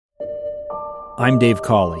I'm Dave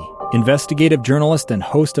Cawley, investigative journalist and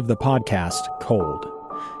host of the podcast Cold.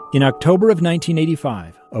 In October of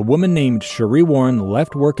 1985, a woman named Sheree Warren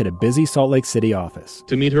left work at a busy Salt Lake City office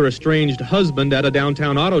to meet her estranged husband at a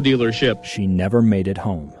downtown auto dealership. She never made it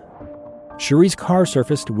home. Sheree's car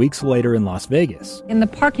surfaced weeks later in Las Vegas. In the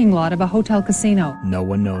parking lot of a hotel casino. No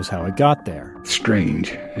one knows how it got there. Strange.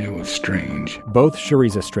 It was strange. Both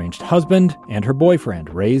Sheree's estranged husband and her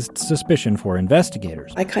boyfriend raised suspicion for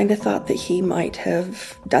investigators. I kind of thought that he might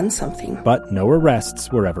have done something. But no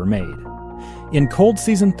arrests were ever made. In Cold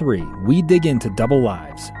Season 3, we dig into double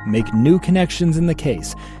lives, make new connections in the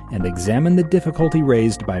case, and examine the difficulty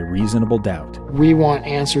raised by reasonable doubt. We want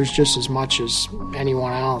answers just as much as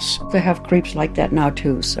anyone else. They have creeps like that now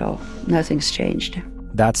too, so nothing's changed.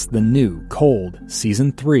 That's the new Cold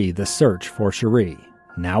Season 3, The Search for Sheree,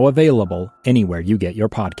 now available anywhere you get your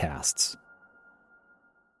podcasts.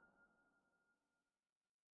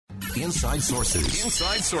 Inside Sources.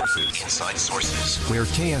 Inside Sources. Inside Sources. Where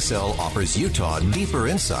KSL offers Utah deeper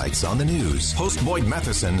insights on the news. Host Boyd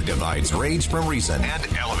Matheson divides rage from reason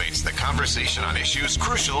and elevates the conversation on issues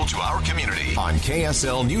crucial to our community. On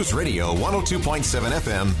KSL News Radio 102.7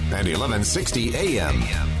 FM and 1160 AM.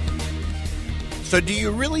 So do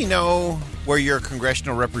you really know where your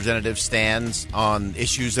congressional representative stands on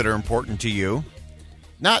issues that are important to you?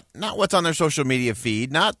 Not what's on their social media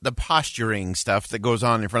feed, not the posturing stuff that goes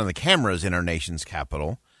on in front of the cameras in our nation's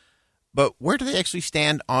capital, but where do they actually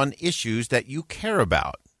stand on issues that you care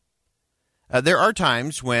about? There are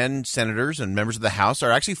times when senators and members of the House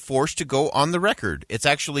are actually forced to go on the record. It's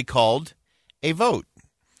actually called a vote.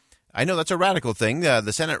 I know that's a radical thing.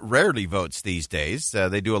 The Senate rarely votes these days.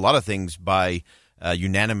 They do a lot of things by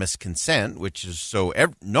unanimous consent, which is so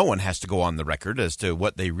no one has to go on the record as to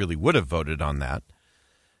what they really would have voted on that.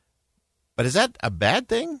 But is that a bad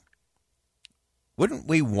thing? Wouldn't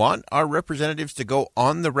we want our representatives to go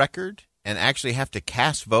on the record and actually have to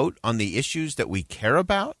cast vote on the issues that we care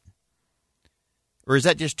about? Or is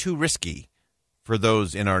that just too risky for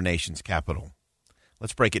those in our nation's capital?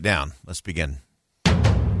 Let's break it down. Let's begin.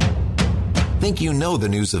 Think you know the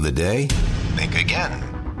news of the day? Think again.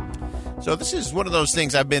 So this is one of those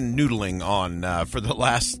things I've been noodling on for the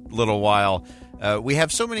last little while. We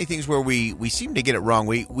have so many things where we seem to get it wrong.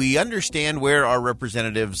 We understand where our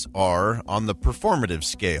representatives are on the performative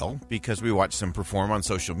scale because we watch them perform on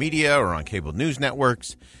social media or on cable news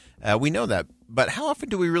networks. We know that. But how often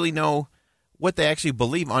do we really know what they actually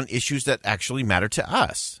believe on issues that actually matter to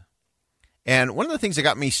us? And one of the things that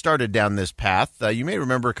got me started down this path, you may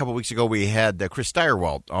remember a couple weeks ago we had Chris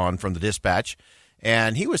Steyerwalt on from the Dispatch,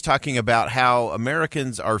 and he was talking about how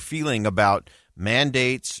Americans are feeling about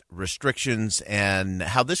mandates, restrictions, and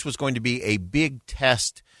how this was going to be a big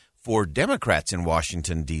test for Democrats in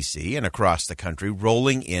Washington, D.C. and across the country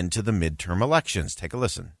rolling into the midterm elections. Take a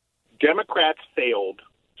listen. Democrats failed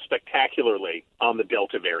spectacularly on the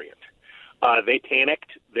Delta variant. They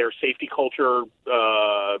panicked. Their safety culture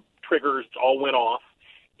triggers all went off,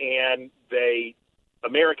 and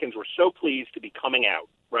Americans were so pleased to be coming out,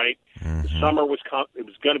 right? Mm-hmm. The summer it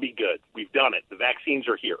was going to be good. We've done it. The vaccines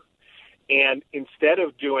are here. And instead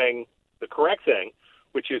of doing the correct thing,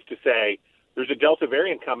 which is to say, there's a Delta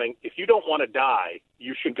variant coming. If you don't want to die,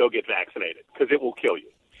 you should go get vaccinated because it will kill you.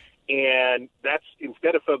 And that's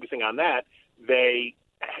instead of focusing on that, they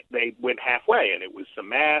went halfway, and it was some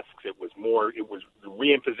masks. It was the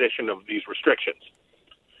reimposition of these restrictions.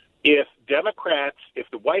 If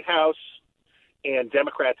the White House and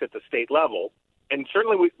Democrats at the state level, and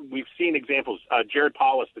certainly we've seen examples. Jared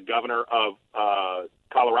Polis, the governor of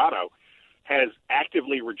Colorado, has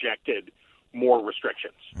actively rejected more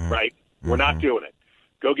restrictions, right? We're not doing it.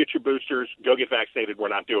 Go get your boosters. Go get vaccinated. We're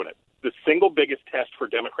not doing it. The single biggest test for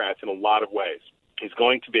Democrats in a lot of ways is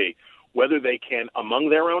going to be whether they can, among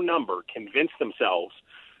their own number, convince themselves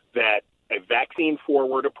that a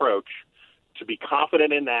vaccine-forward approach, to be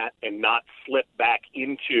confident in that and not slip back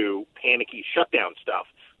into panicky shutdown stuff.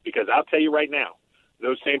 Because I'll tell you right now,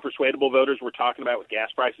 those same persuadable voters we're talking about with gas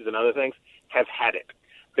prices and other things have had it.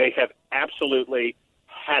 They have absolutely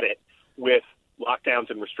had it with lockdowns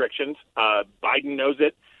and restrictions. Biden knows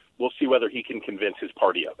it. We'll see whether he can convince his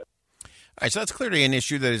party of it. All right, so that's clearly an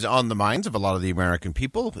issue that is on the minds of a lot of the American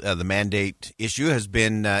people. The mandate issue has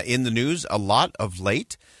been in the news a lot of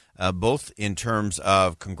late, both in terms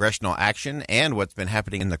of congressional action and what's been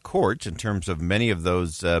happening in the courts in terms of many of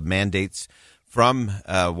those mandates from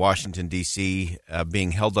Washington, D.C.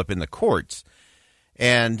 Being held up in the courts.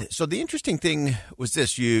 And so the interesting thing was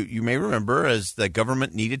this. You may remember as the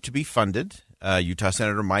government needed to be funded, Utah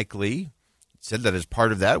Senator Mike Lee said that as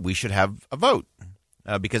part of that, we should have a vote.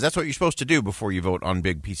 because that's what you're supposed to do before you vote on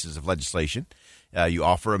big pieces of legislation. You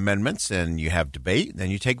offer amendments and you have debate, then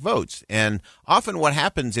you take votes. And often what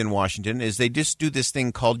happens in Washington is they just do this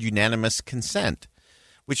thing called unanimous consent,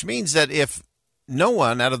 which means that if no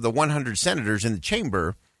one out of the 100 senators in the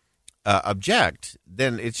chamber object,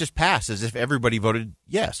 then it's just passed as if everybody voted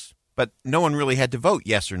yes. But no one really had to vote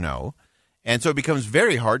yes or no. And so it becomes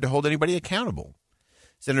very hard to hold anybody accountable.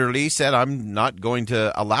 Senator Lee said, I'm not going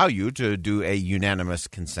to allow you to do a unanimous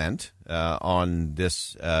consent on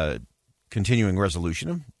this continuing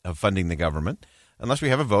resolution of funding the government unless we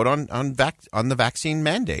have a vote on the vaccine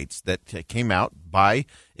mandates that came out by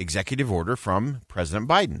executive order from President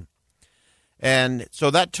Biden. And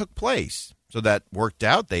so that took place. So that worked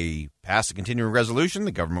out. They passed a continuing resolution.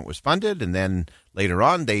 The government was funded. And then later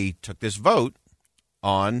on, they took this vote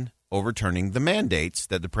on overturning the mandates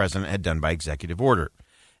that the president had done by executive order.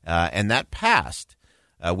 And that passed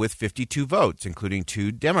with 52 votes, including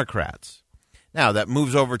 2 Democrats. Now, that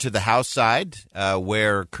moves over to the House side,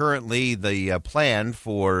 where currently the plan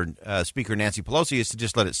for Speaker Nancy Pelosi is to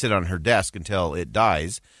just let it sit on her desk until it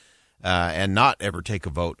dies and not ever take a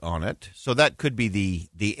vote on it. So that could be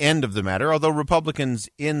the end of the matter, although Republicans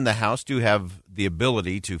in the House do have the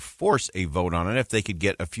ability to force a vote on it if they could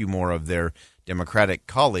get a few more of their Democratic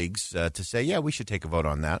colleagues to say, yeah, we should take a vote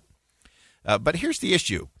on that. But here's the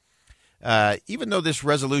issue. Even though this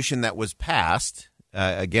resolution that was passed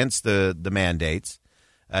against the mandates,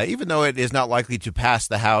 even though it is not likely to pass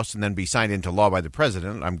the House and then be signed into law by the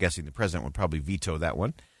president, I'm guessing the president would probably veto that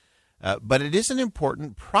one, but it is an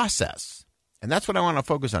important process. And that's what I want to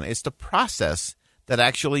focus on. It's the process that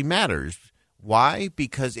actually matters. Why?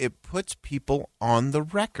 Because it puts people on the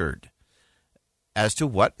record as to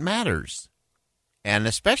what matters. And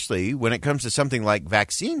especially when it comes to something like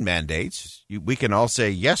vaccine mandates, we can all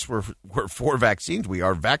say, yes, we're for vaccines. We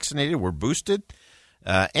are vaccinated. We're boosted.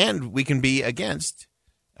 And we can be against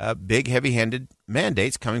big, heavy-handed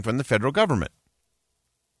mandates coming from the federal government.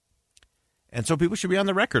 And so people should be on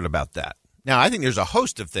the record about that. Now, I think there's a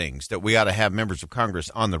host of things that we ought to have members of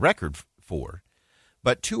Congress on the record for.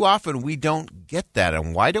 But too often we don't get that.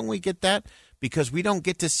 And why don't we get that? Because we don't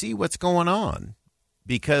get to see what's going on.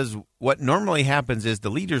 Because what normally happens is the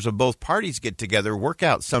leaders of both parties get together, work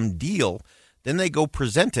out some deal, then they go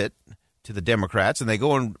present it to the Democrats and they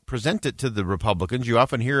go and present it to the Republicans. You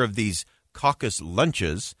often hear of these caucus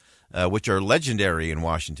lunches, which are legendary in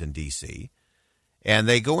Washington, D.C., and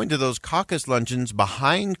they go into those caucus luncheons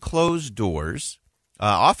behind closed doors.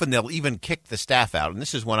 Often they'll even kick the staff out. And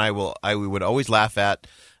this is one I would always laugh at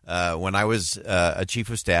when I was a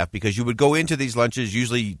chief of staff, because you would go into these lunches,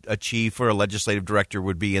 usually a chief or a legislative director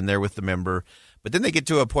would be in there with the member. But then they get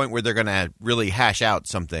to a point where they're going to really hash out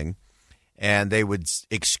something, and they would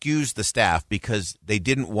excuse the staff because they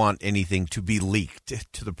didn't want anything to be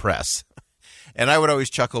leaked to the press. And I would always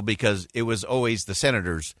chuckle because it was always the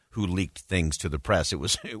senators who leaked things to the press. It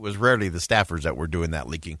was rarely the staffers that were doing that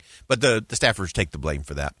leaking, but the staffers take the blame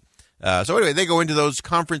for that. So anyway, they go into those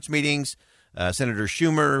conference meetings. Senator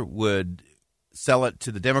Schumer would sell it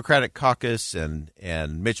to the Democratic caucus, and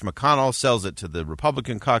Mitch McConnell sells it to the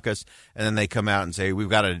Republican caucus, and then they come out and say we've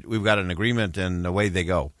got an agreement, and away they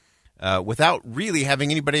go, without really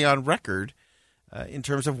having anybody on record in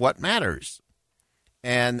terms of what matters.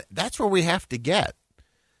 And that's where we have to get,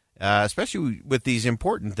 especially with these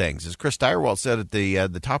important things. As Chris Steyerwalt said at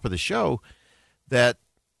the top of the show, that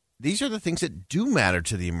these are the things that do matter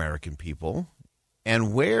to the American people,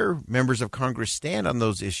 and where members of Congress stand on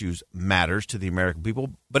those issues matters to the American people.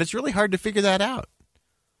 But it's really hard to figure that out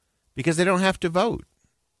because they don't have to vote.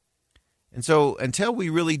 And so until we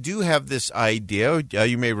really do have this idea,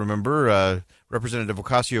 you may remember Representative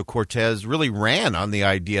Ocasio-Cortez really ran on the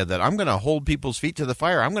idea that I'm going to hold people's feet to the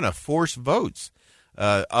fire. I'm going to force votes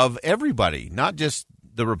of everybody, not just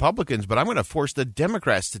the Republicans, but I'm going to force the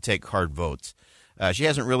Democrats to take hard votes. She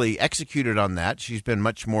hasn't really executed on that. She's been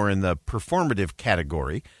much more in the performative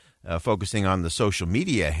category, focusing on the social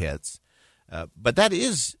media hits. But that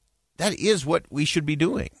is what we should be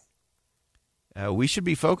doing. We should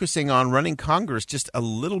be focusing on running Congress just a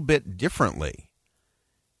little bit differently.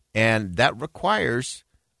 And that requires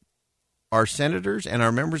our senators and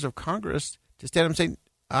our members of Congress to stand up and say,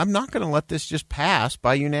 I'm not going to let this just pass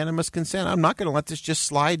by unanimous consent. I'm not going to let this just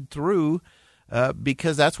slide through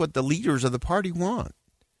because that's what the leaders of the party want.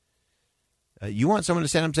 You want someone to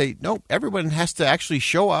stand up and say, nope, everyone has to actually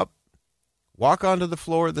show up, walk onto the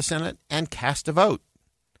floor of the Senate, and cast a vote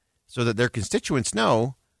so that their constituents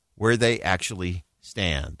know where they actually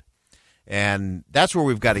stand. And that's where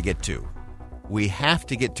we've got to get to. We have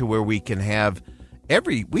to get to where we can have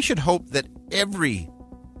we should hope that every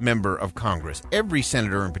member of Congress, every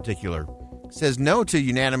senator in particular, says no to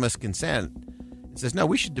unanimous consent. It says, no,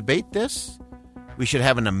 we should debate this. We should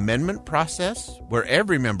have an amendment process where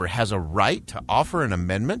every member has a right to offer an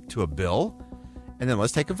amendment to a bill. And then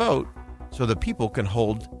let's take a vote so the people can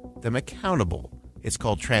hold them accountable. It's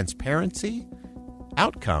called transparency,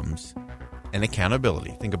 outcomes, and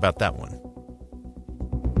accountability. Think about that one.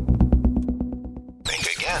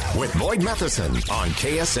 Think again with Boyd Matheson on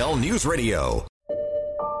KSL News Radio.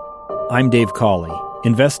 I'm Dave Cawley,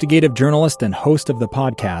 investigative journalist and host of the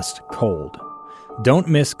podcast Cold. Don't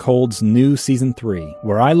miss Cold's new Season 3,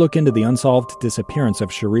 where I look into the unsolved disappearance of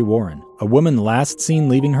Sheree Warren, a woman last seen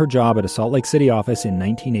leaving her job at a Salt Lake City office in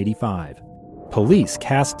 1985. Police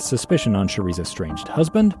cast suspicion on Sheree's estranged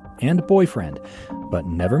husband and boyfriend, but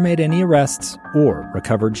never made any arrests or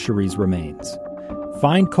recovered Sheree's remains.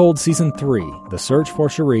 Find Cold Season 3, The Search for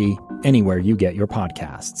Sheree, anywhere you get your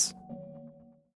podcasts.